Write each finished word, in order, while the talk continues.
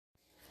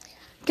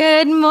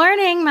Good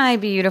morning, my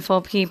beautiful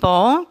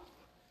people.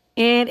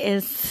 It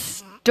is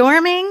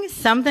storming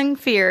something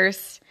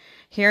fierce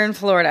here in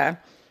Florida.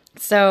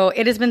 So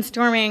it has been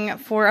storming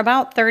for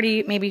about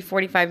 30, maybe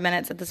 45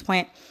 minutes at this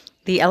point.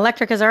 The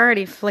electric has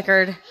already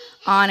flickered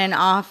on and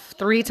off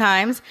 3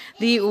 times.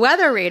 The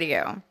weather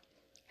radio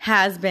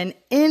has been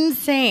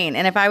insane.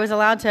 And if I was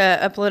allowed to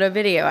upload a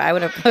video, I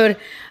would upload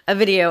a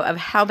video of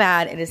how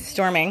bad it is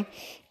storming.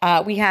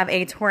 We have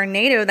a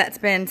tornado that's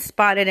been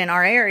spotted in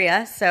our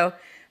area. So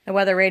the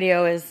weather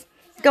radio is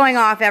going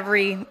off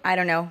every,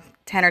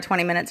 10 or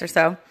 20 minutes or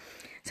so.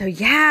 So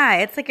yeah,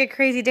 it's like a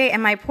crazy day.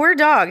 And my poor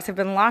dogs have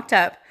been locked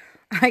up.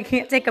 I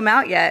can't take them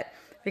out yet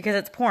because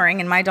it's pouring.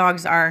 And my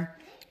dogs are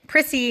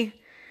prissy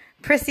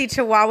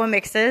Chihuahua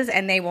mixes.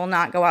 And they will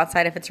not go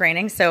outside if it's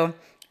raining. So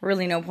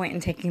really no point in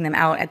taking them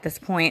out at this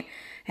point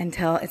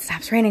until it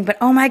stops raining. But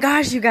oh my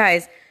gosh, you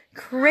guys,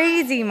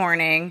 crazy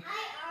morning.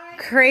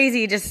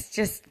 Crazy,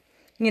 just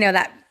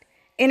that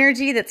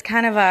energy that's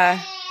kind of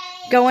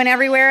going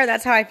everywhere.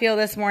 That's how I feel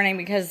this morning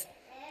because,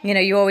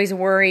 you always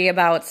worry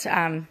about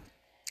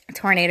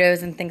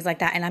tornadoes and things like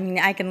that. And I mean,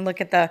 I can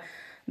look at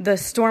the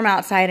storm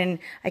outside and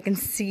I can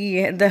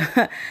see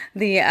the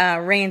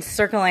rain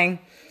circling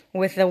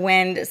with the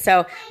wind.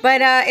 So,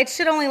 but it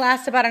should only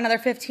last about another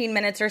 15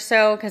 minutes or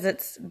so because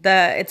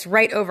it's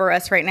right over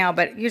us right now.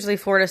 But usually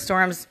Florida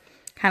storms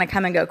kind of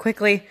come and go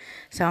quickly.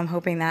 So I'm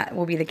hoping that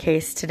will be the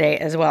case today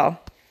as well.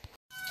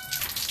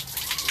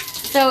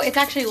 So it's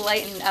actually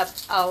lightened up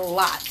a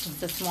lot since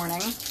this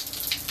morning.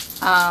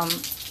 I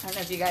don't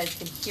know if you guys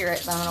can hear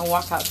it, but I'm going to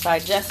walk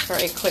outside just for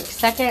a quick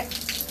second.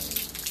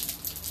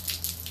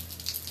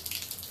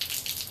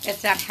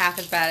 It's not half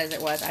as bad as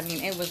it was. I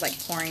mean, it was like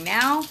pouring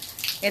now.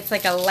 It's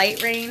like a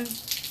light rain,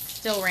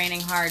 still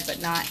raining hard,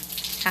 but not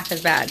half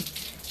as bad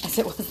as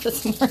it was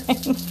this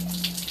morning.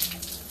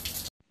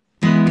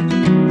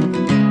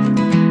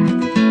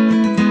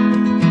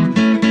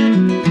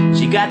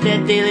 Got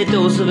that daily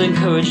dose of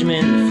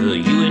encouragement for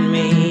you and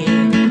me.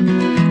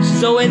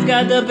 She's always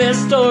got the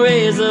best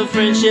stories of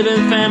friendship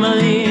and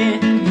family.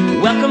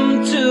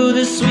 Welcome to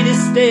the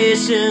sweetest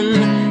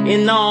station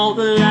in all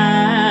the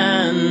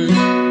land,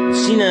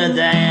 Sheena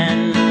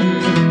Diane.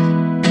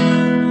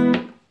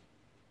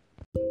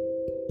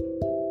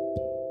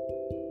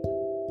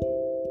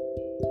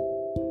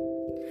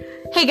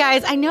 Hey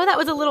guys, I know that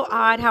was a little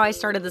odd how I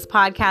started this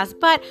podcast,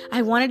 but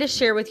I wanted to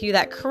share with you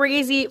that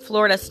crazy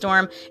Florida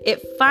storm.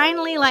 It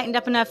finally lightened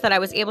up enough that I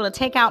was able to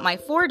take out my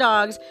 4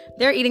 dogs.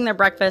 They're eating their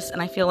breakfast,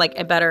 and I feel like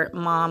a better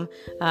mom,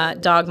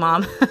 dog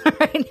mom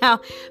right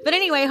now. But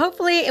anyway,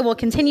 hopefully it will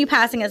continue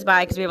passing us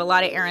by because we have a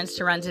lot of errands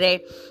to run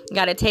today.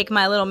 Got to take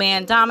my little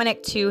man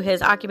Dominic to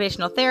his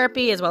occupational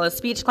therapy as well as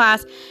speech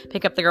class,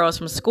 pick up the girls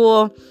from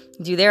school,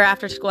 do their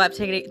after-school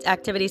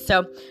activities.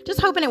 So just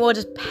hoping it will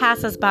just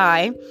pass us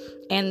by.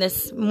 And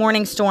this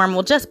morning storm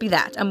will just be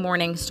that, a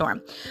morning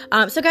storm.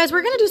 So guys,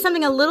 we're going to do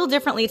something a little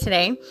differently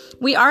today.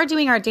 We are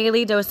doing our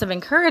daily dose of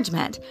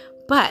encouragement,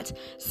 but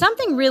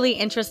something really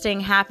interesting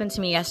happened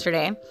to me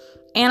yesterday.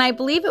 And I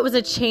believe it was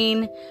a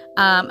chain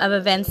of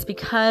events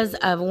because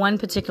of one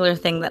particular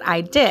thing that I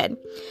did.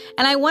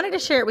 And I wanted to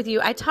share it with you.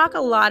 I talk a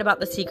lot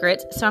about the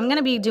secret, so I'm going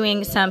to be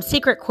doing some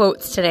secret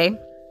quotes today.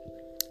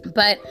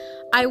 But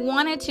I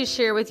wanted to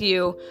share with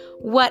you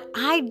what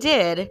I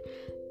did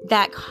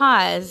that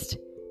caused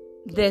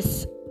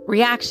this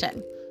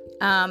reaction.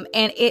 And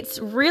it's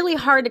really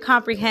hard to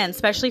comprehend,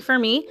 especially for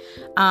me.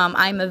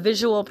 I'm a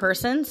visual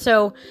person.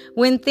 So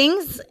when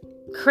things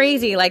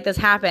crazy like this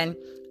happen,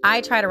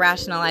 I try to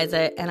rationalize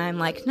it and I'm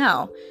like,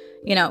 no,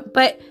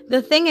 but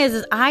the thing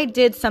is I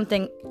did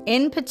something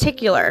in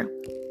particular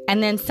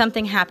and then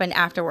something happened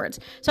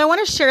afterwards. So I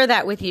want to share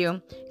that with you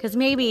because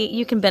maybe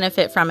you can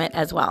benefit from it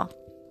as well.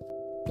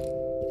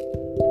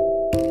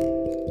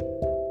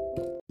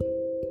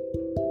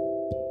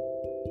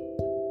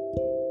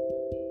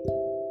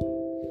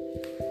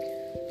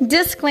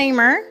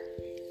 Disclaimer,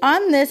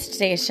 on this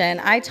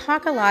station, I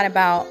talk a lot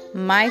about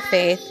my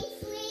faith.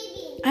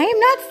 I am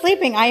not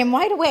sleeping. I am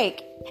wide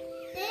awake.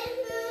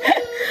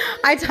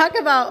 I talk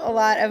about a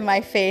lot of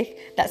my faith.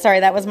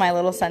 That was my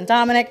little son,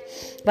 Dominic.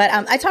 But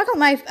I talk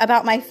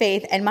about my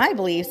faith and my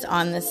beliefs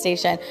on this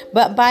station.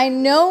 But by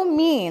no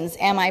means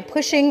am I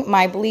pushing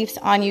my beliefs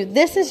on you.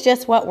 This is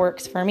just what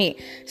works for me.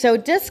 So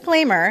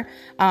disclaimer,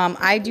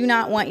 I do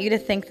not want you to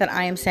think that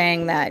I am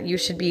saying that you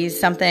should be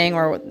something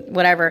or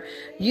whatever.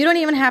 You don't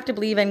even have to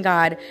believe in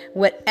God.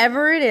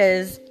 Whatever it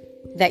is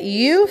that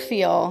you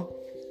feel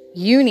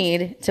you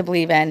need to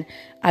believe in,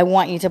 I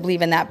want you to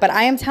believe in that. But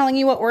I am telling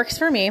you what works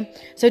for me.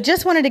 So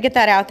just wanted to get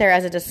that out there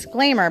as a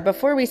disclaimer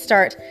before we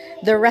start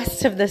the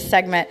rest of this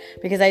segment,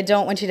 because I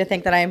don't want you to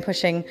think that I am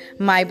pushing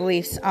my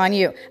beliefs on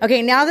you.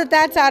 Okay, now that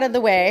that's out of the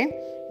way,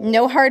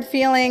 no hard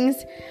feelings.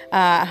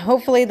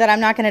 Hopefully that I'm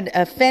not going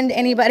to offend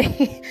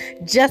anybody.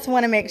 Just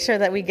want to make sure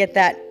that we get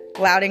that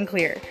loud and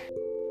clear.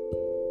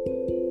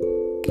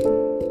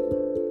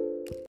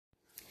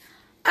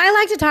 I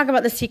like to talk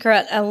about The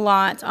Secret a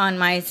lot on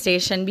my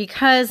station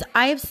because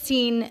I've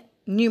seen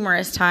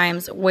numerous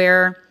times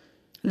where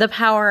the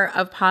power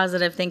of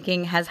positive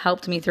thinking has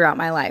helped me throughout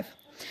my life.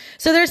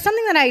 So there's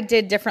something that I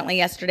did differently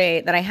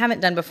yesterday that I haven't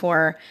done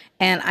before,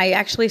 and I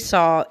actually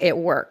saw it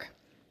work.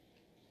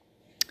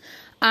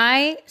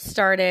 I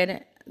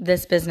started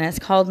this business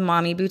called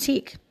Mommy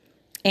Boutique,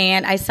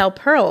 and I sell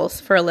pearls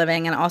for a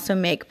living and also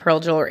make pearl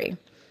jewelry.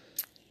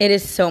 It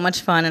is so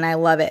much fun, and I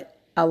love it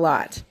a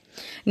lot.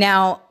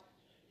 Now,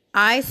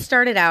 I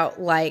started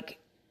out like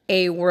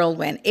a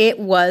whirlwind. It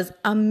was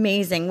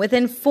amazing.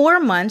 Within 4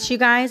 months, you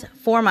guys,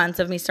 4 months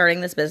of me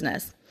starting this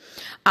business,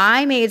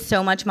 I made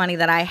so much money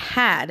that I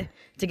had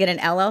to get an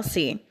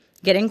LLC,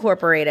 get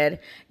incorporated,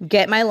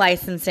 get my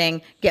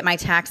licensing, get my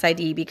tax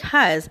ID,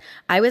 because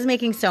I was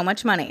making so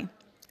much money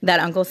that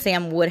Uncle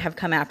Sam would have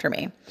come after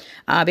me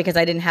because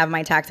I didn't have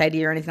my tax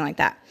ID or anything like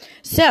that.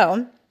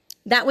 So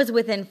that was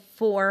within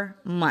 4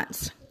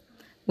 months,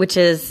 which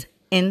is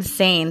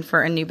insane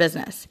for a new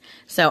business.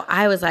 So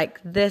I was like,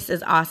 this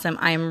is awesome.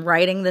 I am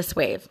riding this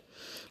wave.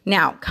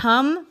 Now,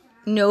 come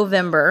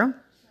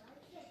November,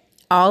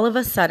 all of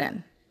a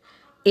sudden,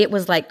 it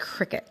was like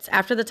crickets.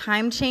 After the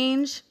time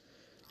change,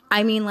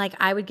 I mean, like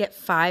I would get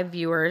 5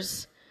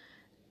 viewers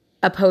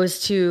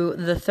opposed to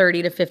the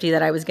 30 to 50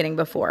 that I was getting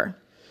before.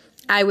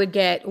 I would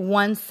get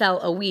 1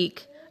 sell a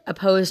week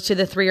opposed to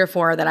the 3 or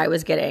 4 that I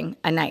was getting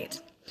a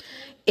night.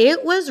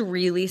 It was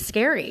really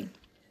scary.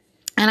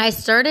 And I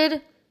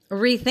started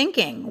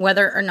rethinking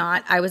whether or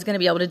not I was going to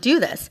be able to do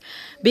this,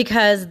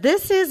 because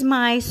this is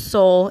my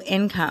sole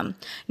income.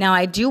 Now,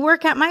 I do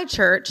work at my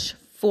church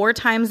 4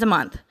 times a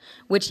month,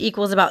 which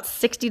equals about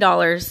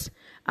 $60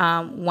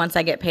 once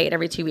I get paid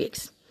every 2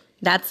 weeks.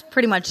 That's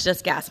pretty much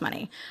just gas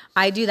money.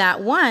 I do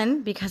that,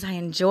 1, because I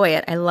enjoy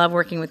it. I love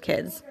working with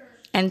kids.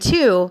 And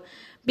 2,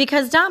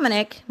 because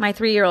Dominic, my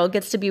 3-year-old,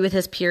 gets to be with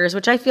his peers,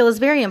 which I feel is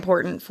very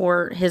important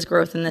for his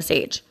growth in this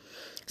age.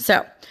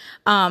 So,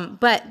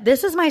 but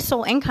this is my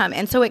sole income.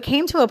 And so it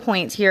came to a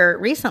point here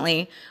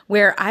recently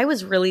where I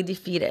was really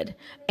defeated,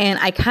 and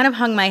I kind of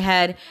hung my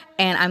head,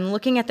 and I'm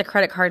looking at the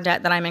credit card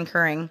debt that I'm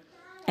incurring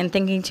and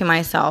thinking to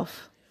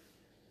myself,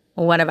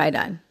 well, what have I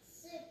done?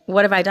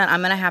 What have I done?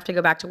 I'm going to have to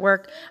go back to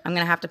work. I'm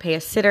going to have to pay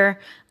a sitter.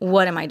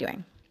 What am I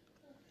doing?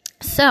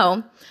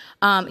 So,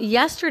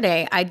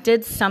 yesterday I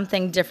did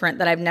something different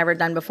that I've never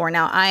done before.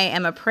 Now, I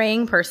am a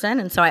praying person,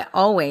 and so I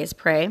always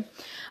pray.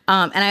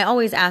 And I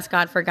always ask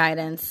God for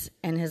guidance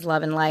and his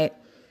love and light.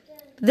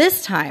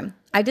 This time,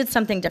 I did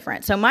something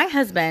different. So my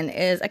husband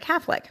is a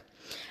Catholic.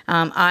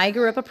 I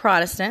grew up a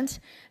Protestant,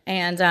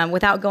 and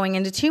without going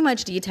into too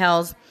much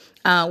details,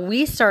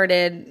 we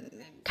started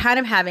kind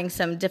of having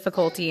some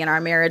difficulty in our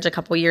marriage a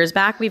couple years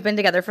back. We've been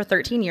together for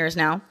 13 years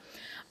now.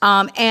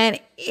 And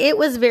it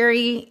was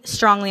very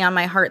strongly on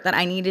my heart that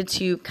I needed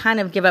to kind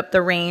of give up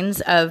the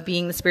reins of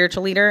being the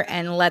spiritual leader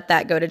and let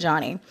that go to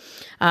Johnny.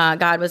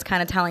 God was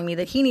kind of telling me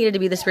that he needed to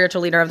be the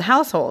spiritual leader of the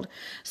household.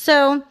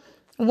 So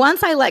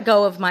once I let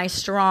go of my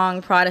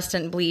strong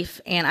Protestant belief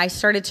and I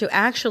started to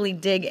actually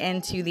dig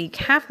into the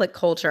Catholic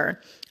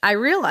culture, I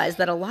realized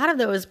that a lot of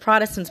those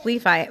Protestant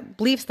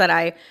beliefs that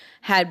I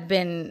had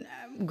been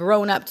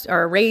grown up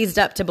or raised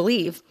up to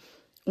believe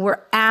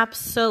were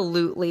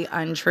absolutely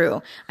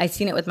untrue. I've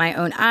seen it with my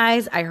own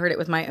eyes. I heard it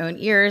with my own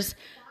ears.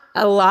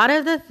 A lot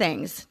of the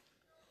things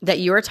that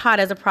you are taught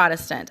as a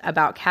Protestant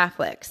about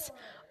Catholics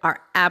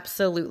are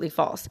absolutely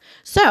false.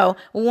 So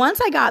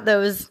once I got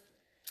those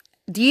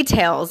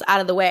details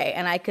out of the way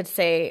and I could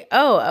say,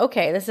 oh,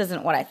 okay, this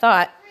isn't what I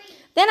thought,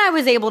 then I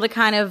was able to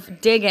kind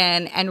of dig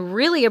in and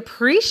really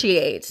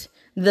appreciate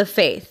the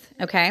faith,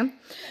 okay?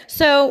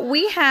 So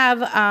we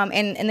have,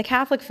 in the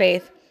Catholic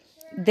faith,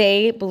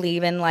 they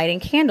believe in lighting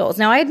candles.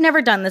 Now, I had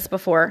never done this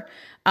before.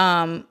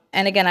 And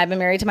again, I've been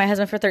married to my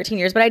husband for 13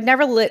 years, but I'd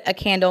never lit a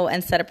candle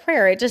and said a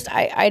prayer. It just,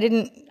 I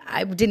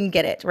didn't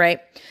get it, right?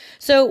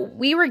 So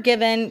we were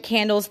given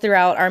candles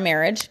throughout our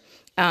marriage,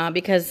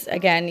 because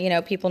again, you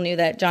know, people knew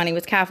that Johnny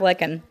was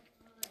Catholic, and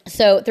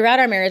so throughout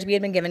our marriage, we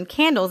had been given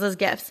candles as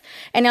gifts.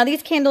 And now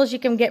these candles you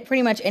can get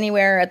pretty much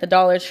anywhere at the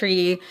Dollar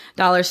Tree,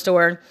 dollar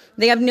store.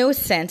 They have no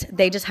scent.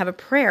 They just have a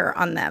prayer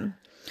on them.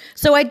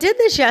 So I did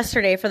this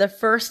yesterday for the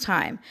first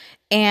time,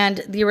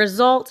 and the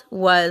result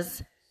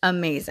was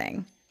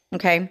amazing.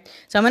 Okay,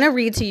 so I'm going to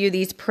read to you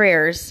these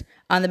prayers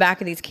on the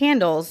back of these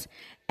candles,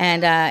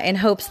 and in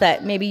hopes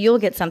that maybe you'll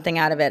get something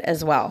out of it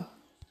as well.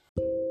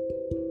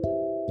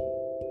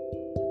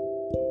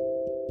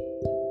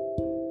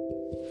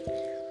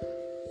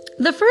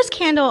 The first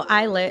candle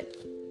I lit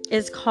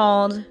is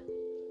called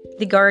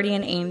the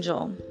Guardian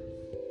Angel.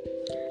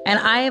 And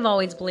I have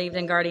always believed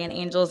in guardian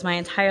angels my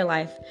entire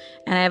life.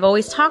 And I have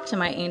always talked to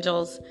my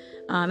angels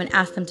and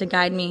asked them to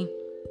guide me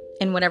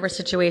in whatever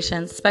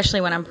situations,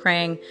 especially when I'm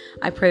praying.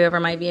 I pray over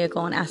my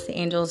vehicle and ask the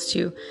angels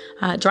to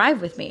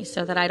drive with me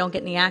so that I don't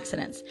get any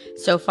accidents.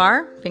 So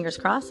far, fingers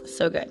crossed,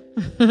 so good.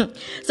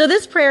 So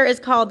this prayer is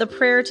called the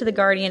Prayer to the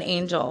Guardian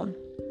Angel.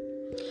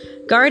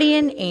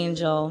 Guardian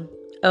angel,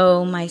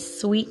 oh, my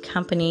sweet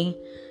company,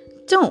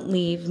 don't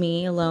leave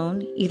me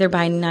alone, either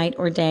by night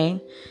or day,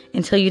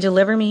 until you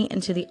deliver me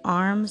into the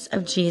arms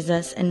of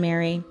Jesus and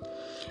Mary.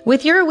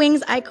 With your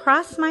wings I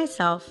cross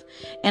myself,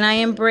 and I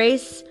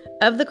embrace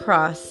of the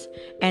cross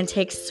and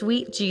take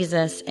sweet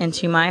Jesus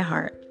into my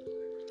heart.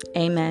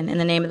 Amen. In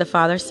the name of the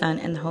Father, Son,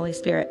 and the Holy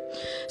Spirit.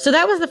 So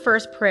that was the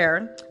first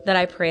prayer that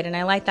I prayed, and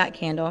I light that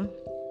candle.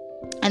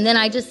 And then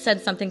I just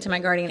said something to my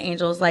guardian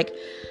angels, like,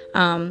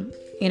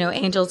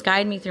 angels,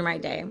 guide me through my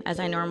day, as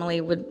I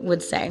normally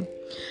would say.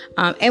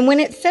 And when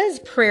it says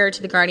prayer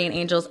to the guardian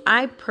angels,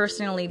 I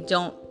personally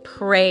don't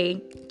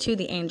pray to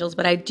the angels,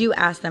 but I do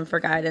ask them for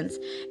guidance.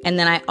 And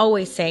then I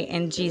always say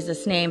in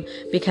Jesus' name,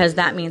 because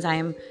that means I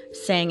am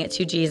saying it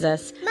to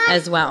Jesus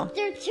as well.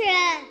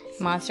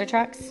 Monster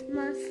trucks?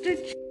 Monster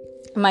trucks.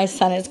 My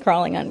son is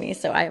crawling on me,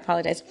 so I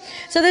apologize.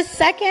 So the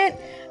second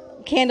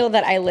candle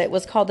that I lit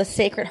was called the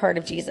Sacred Heart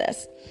of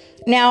Jesus.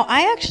 Now,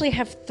 I actually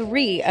have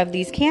 3 of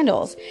these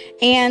candles,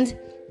 and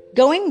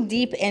going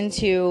deep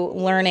into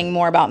learning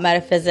more about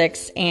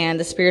metaphysics and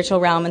the spiritual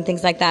realm and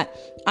things like that,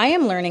 I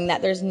am learning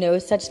that there's no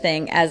such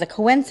thing as a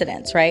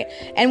coincidence, right?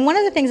 And one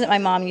of the things that my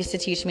mom used to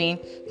teach me,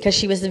 because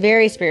she was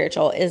very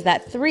spiritual, is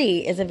that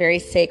 3 is a very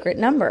sacred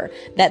number,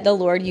 that the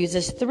Lord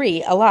uses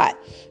 3 a lot.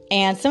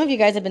 And some of you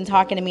guys have been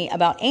talking to me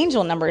about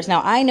angel numbers.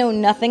 Now, I know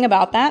nothing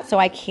about that, so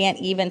I can't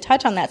even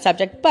touch on that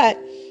subject, but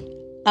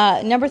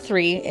number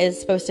 3 is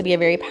supposed to be a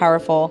very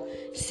powerful,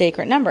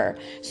 sacred number.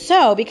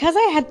 So because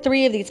I had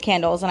 3 of these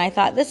candles, and I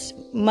thought this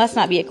must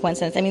not be a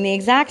coincidence. I mean, the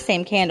exact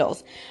same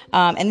candles.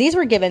 And these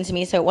were given to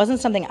me, so it wasn't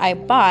something I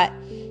bought.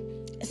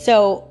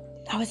 So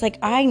I was like,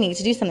 I need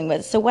to do something with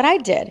it. So what I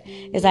did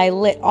is I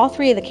lit all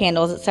 3 of the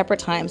candles at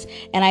separate times,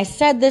 and I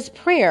said this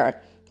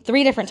prayer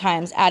 3 different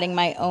times, adding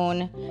my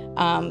own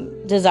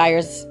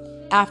desires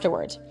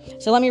afterwards.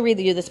 So let me read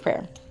you this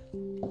prayer.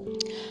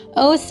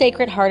 O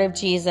Sacred Heart of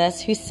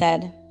Jesus, who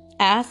said,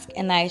 ask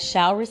and I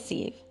shall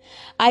receive.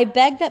 I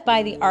beg that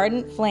by the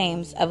ardent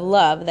flames of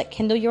love that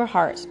kindle your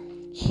heart,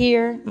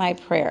 hear my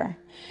prayer.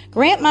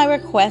 Grant my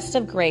request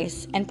of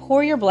grace and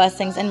pour your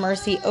blessings and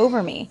mercy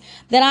over me,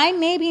 that I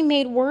may be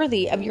made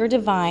worthy of your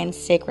divine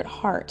sacred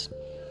heart.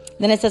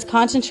 Then it says,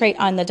 concentrate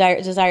on the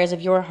desires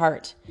of your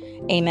heart.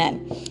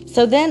 Amen.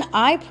 So then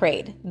I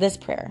prayed this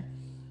prayer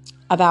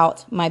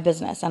about my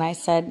business. And I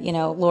said,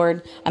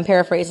 Lord, I'm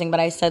paraphrasing, but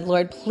I said,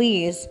 Lord,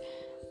 please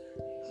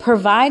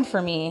provide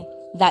for me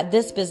that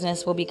this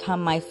business will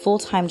become my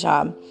full-time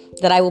job,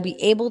 that I will be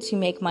able to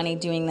make money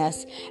doing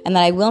this, and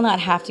that I will not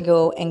have to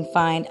go and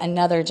find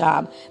another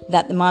job,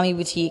 that the Mommy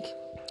Boutique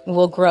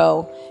will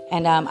grow,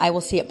 and I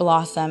will see it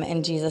blossom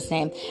in Jesus'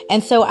 name.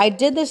 And so I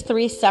did this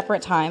 3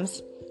 separate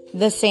times,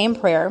 the same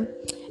prayer,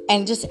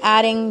 and just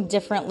adding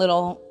different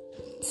little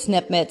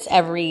snippets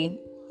every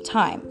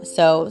time.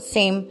 So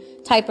same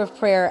type of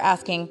prayer,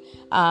 asking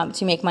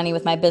to make money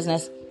with my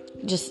business,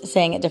 just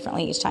saying it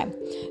differently each time.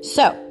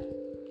 So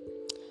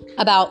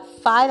about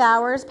 5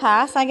 hours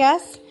pass, I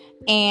guess,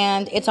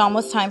 and it's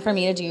almost time for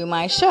me to do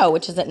my show,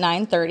 which is at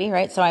 9:30,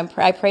 right? So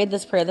I prayed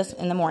this prayer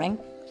in the morning.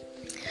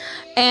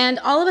 And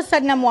all of a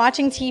sudden, I'm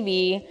watching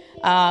TV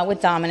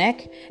with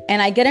Dominic,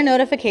 and I get a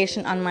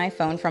notification on my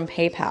phone from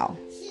PayPal.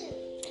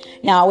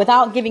 Now,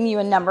 without giving you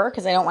a number,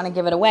 because I don't want to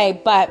give it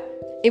away, but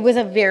it was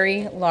a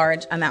very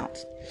large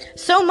amount.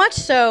 So much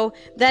so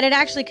that it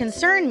actually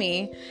concerned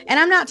me. And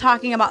I'm not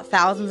talking about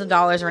thousands of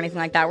dollars or anything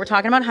like that. We're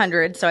talking about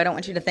hundreds. So I don't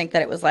want you to think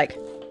that it was like,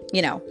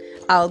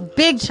 a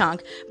big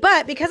chunk.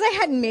 But because I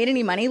hadn't made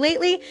any money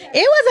lately, it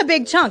was a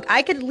big chunk.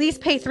 I could at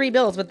least pay 3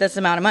 bills with this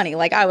amount of money.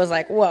 Like, I was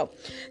like, whoa.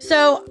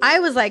 So I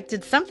was like,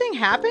 did something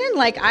happen?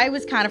 Like, I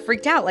was kind of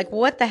freaked out. Like,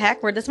 what the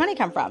heck? Where'd this money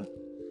come from?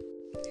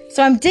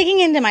 So I'm digging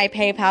into my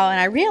PayPal, and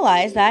I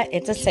realize that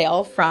it's a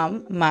sale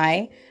from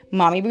my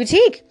Mommy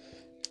Boutique.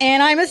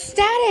 And I'm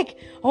ecstatic.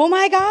 Oh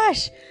my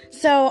gosh.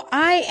 So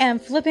I am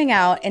flipping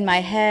out in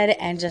my head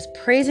and just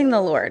praising the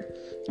Lord,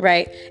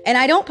 right? And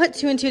I don't put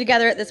 2 and 2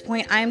 together at this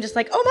point. I'm just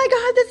like, oh my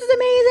God, this is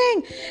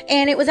amazing.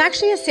 And it was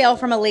actually a sale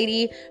from a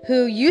lady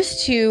who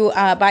used to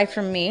buy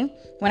from me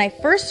when I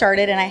first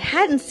started, and I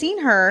hadn't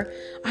seen her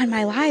on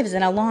my lives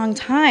in a long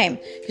time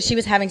because she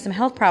was having some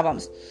health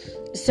problems.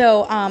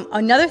 So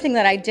another thing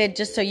that I did,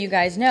 just so you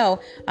guys know,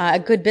 a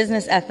good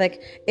business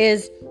ethic,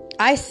 is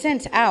I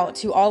sent out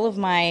to all of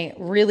my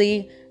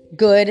really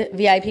good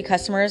VIP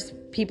customers,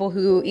 people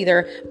who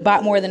either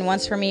bought more than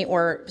once from me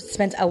or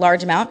spent a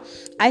large amount.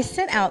 I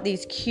sent out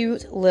these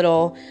cute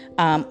little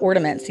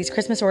ornaments, these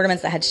Christmas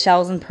ornaments that had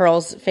shells and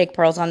pearls, fake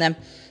pearls on them.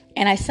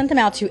 And I sent them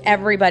out to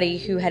everybody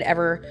who had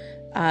ever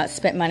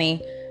spent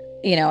money,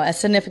 a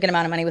significant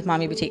amount of money with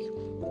Mommy Boutique.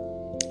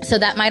 So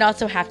that might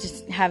also have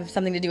to have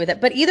something to do with it.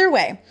 But either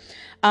way,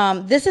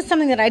 this is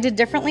something that I did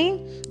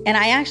differently, and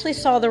I actually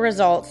saw the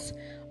results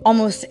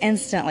almost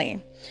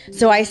instantly.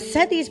 So I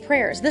said these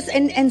prayers,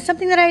 and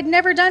something that I had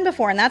never done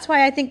before. And that's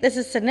why I think this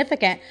is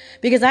significant,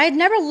 because I had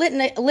never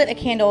lit a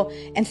candle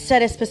and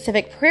said a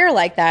specific prayer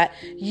like that.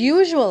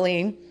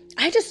 Usually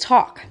I just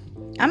talk.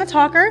 I'm a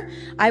talker.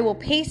 I will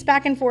pace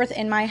back and forth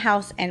in my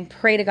house and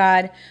pray to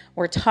God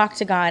or talk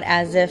to God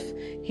as if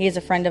he is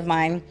a friend of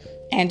mine,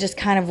 and just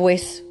kind of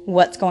voice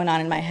what's going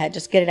on in my head.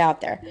 Just get it out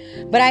there.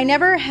 But I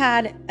never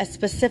had a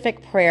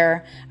specific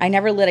prayer. I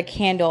never lit a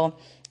candle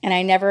And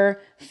I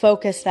never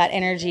focused that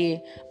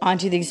energy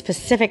onto these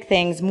specific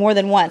things more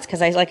than once.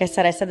 Because like I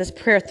said this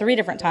prayer 3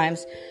 different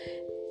times.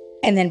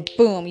 And then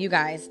boom, you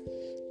guys.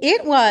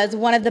 It was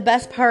one of the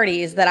best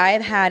parties that I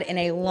have had in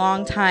a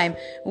long time.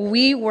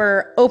 We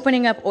were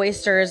opening up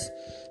oysters.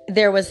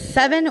 There was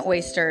 7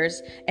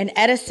 oysters, an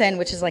Edison,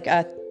 which is like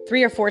a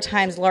 3 or 4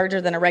 times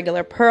larger than a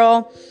regular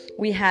pearl.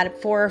 We had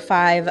 4 or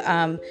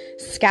 5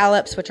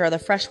 scallops, which are the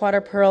freshwater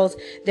pearls.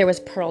 There was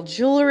pearl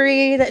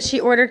jewelry that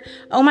she ordered.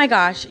 Oh my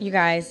gosh, you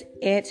guys,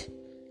 it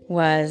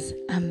was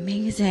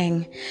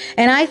amazing.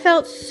 And I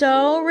felt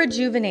so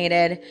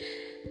rejuvenated.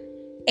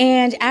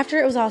 And after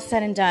it was all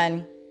said and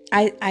done,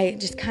 I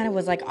just kind of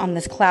was like on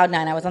this cloud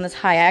 9. I was on this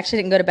high. I actually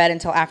didn't go to bed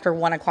until after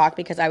 1 o'clock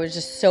because I was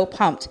just so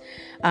pumped.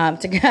 I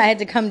had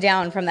to come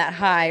down from that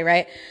high,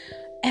 right?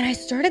 And I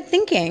started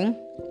thinking,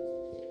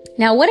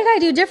 now what did I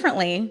do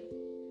differently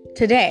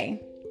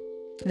today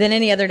than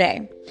any other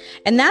day?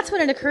 And that's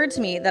when it occurred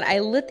to me that I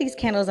lit these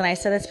candles and I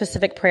said a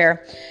specific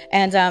prayer.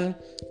 And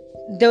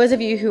those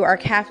of you who are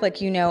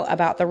Catholic, you know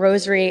about the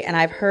rosary, and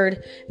I've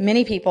heard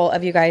many people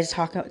of you guys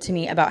talk to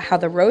me about how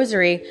the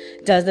rosary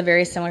does the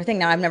very similar thing.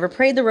 Now, I've never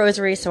prayed the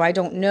rosary, so I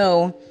don't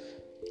know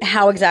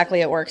how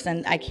exactly it works,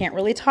 and I can't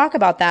really talk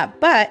about that,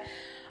 but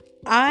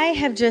I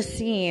have just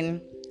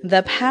seen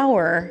the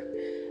power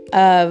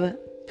of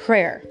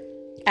prayer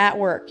at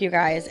work, you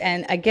guys.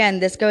 And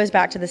again, this goes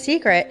back to the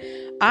secret.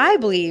 I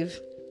believe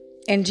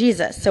in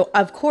Jesus, so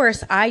of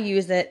course I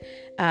use it,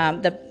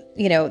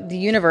 the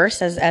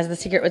universe, as the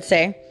secret would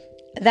say,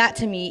 that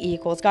to me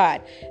equals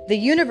God. The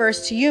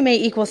universe to you may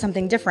equal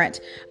something different.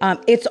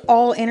 It's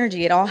all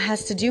energy. It all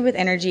has to do with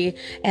energy.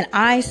 And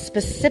I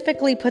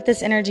specifically put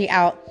this energy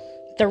out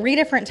 3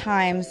 different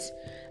times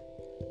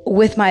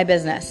with my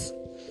business.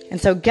 And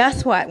so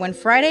guess what? When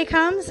Friday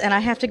comes and I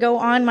have to go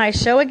on my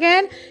show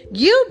again,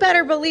 you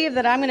better believe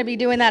that I'm going to be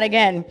doing that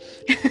again.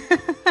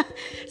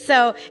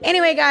 So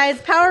anyway,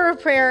 guys, power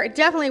of prayer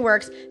definitely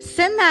works.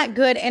 Send that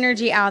good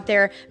energy out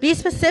there. Be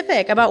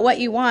specific about what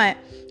you want.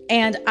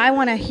 And I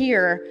want to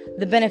hear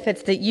the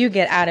benefits that you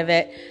get out of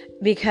it,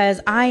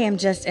 because I am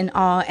just in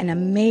awe and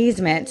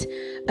amazement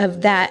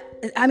of that.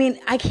 I mean,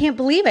 I can't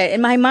believe it.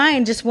 And my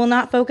mind just will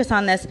not focus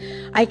on this.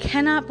 I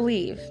cannot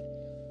believe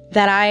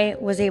that I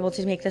was able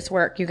to make this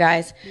work, you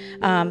guys.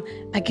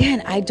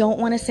 Again, I don't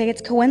want to say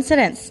it's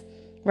coincidence,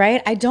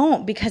 right? I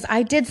don't, because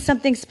I did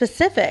something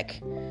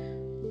specific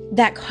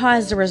that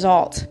caused a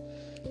result.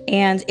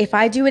 And if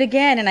I do it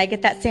again and I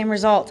get that same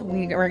result,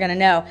 we're going to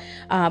know.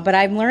 But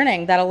I'm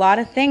learning that a lot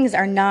of things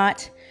are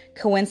not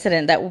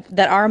coincident,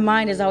 that our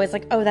mind is always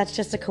like, oh, that's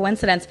just a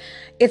coincidence.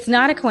 It's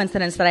not a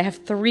coincidence that I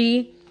have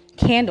 3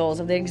 candles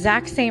of the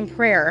exact same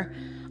prayer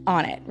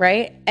on it,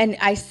 right? And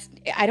I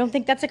don't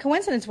think that's a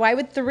coincidence. Why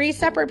would 3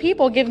 separate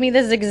people give me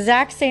this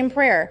exact same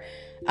prayer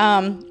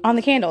on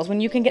the candles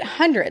when you can get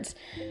hundreds?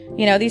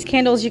 These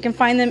candles, you can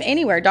find them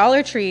anywhere,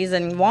 Dollar Trees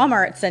and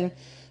Walmarts, and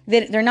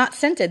they're not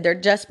scented. They're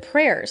just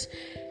prayers.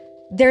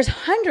 There's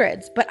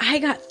hundreds, but I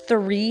got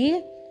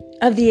 3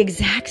 of the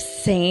exact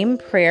same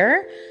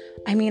prayer.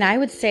 I mean, I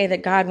would say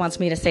that God wants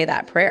me to say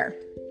that prayer.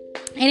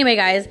 Anyway,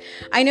 guys,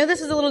 I know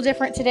this is a little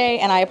different today,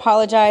 and I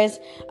apologize.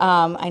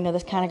 I know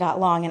this kind of got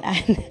long,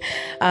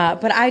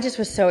 but I just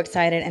was so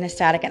excited and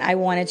ecstatic, and I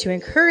wanted to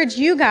encourage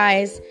you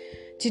guys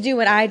to do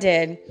what I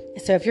did.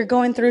 So if you're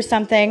going through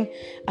something,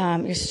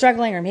 you're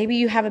struggling, or maybe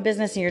you have a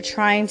business and you're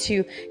trying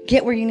to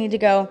get where you need to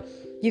go,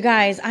 you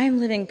guys, I am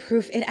living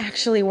proof it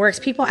actually works.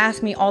 People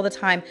ask me all the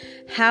time,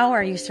 how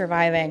are you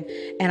surviving?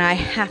 And I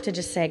have to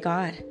just say,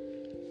 God.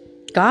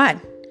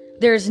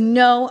 There's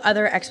no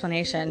other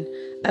explanation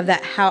of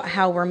that,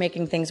 how we're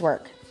making things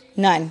work.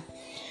 None.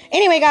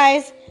 Anyway,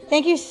 guys,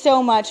 thank you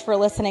so much for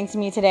listening to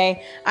me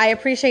today. I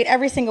appreciate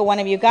every single one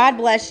of you. God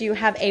bless you.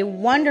 Have a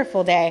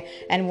wonderful day.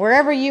 And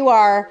wherever you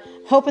are,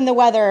 hoping the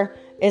weather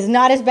is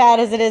not as bad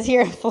as it is here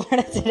in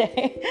Florida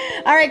today.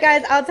 All right,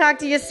 guys, I'll talk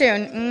to you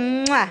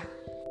soon. Mwah.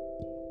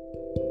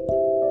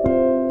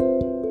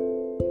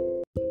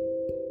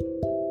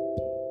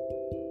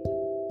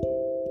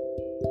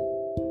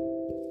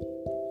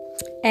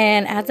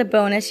 And as a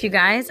bonus, you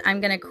guys, I'm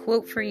going to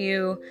quote for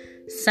you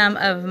some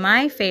of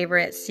my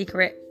favorite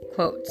secret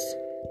quotes.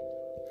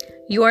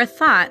 Your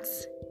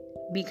thoughts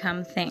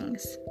become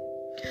things.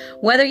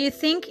 Whether you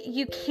think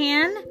you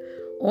can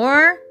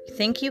or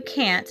think you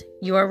can't,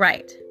 you're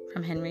right.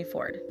 From Henry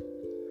Ford.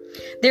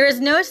 There is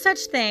no such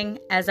thing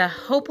as a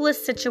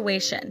hopeless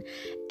situation.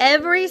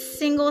 Every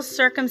single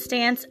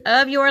circumstance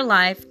of your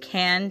life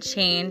can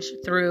change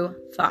through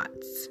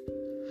thoughts.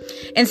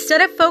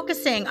 Instead of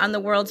focusing on the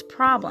world's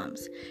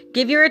problems,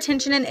 give your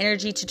attention and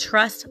energy to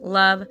trust,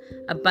 love,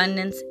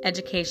 abundance,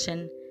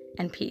 education,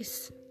 and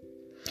peace.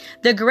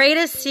 The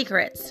greatest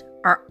secrets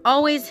are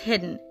always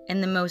hidden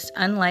in the most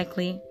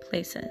unlikely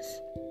places.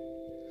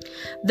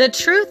 The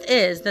truth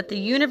is that the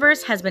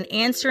universe has been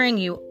answering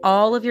you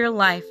all of your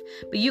life,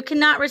 but you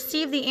cannot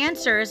receive the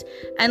answers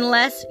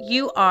unless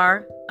you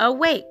are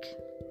awake.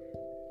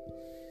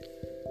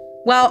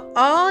 While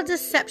all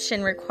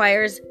deception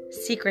requires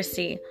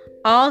secrecy,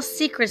 all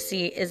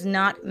secrecy is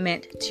not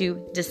meant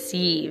to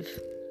deceive.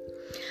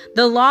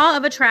 The law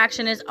of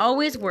attraction is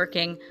always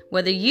working,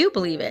 whether you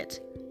believe it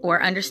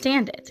or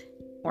understand it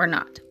or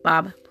not.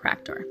 Bob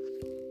Proctor.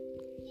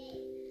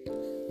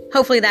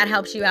 Hopefully that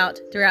helps you out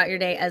throughout your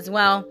day as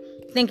well.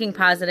 Thinking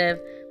positive,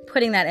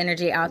 putting that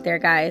energy out there,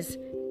 guys.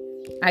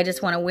 I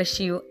just want to wish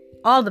you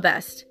all the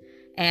best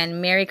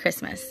and Merry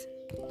Christmas.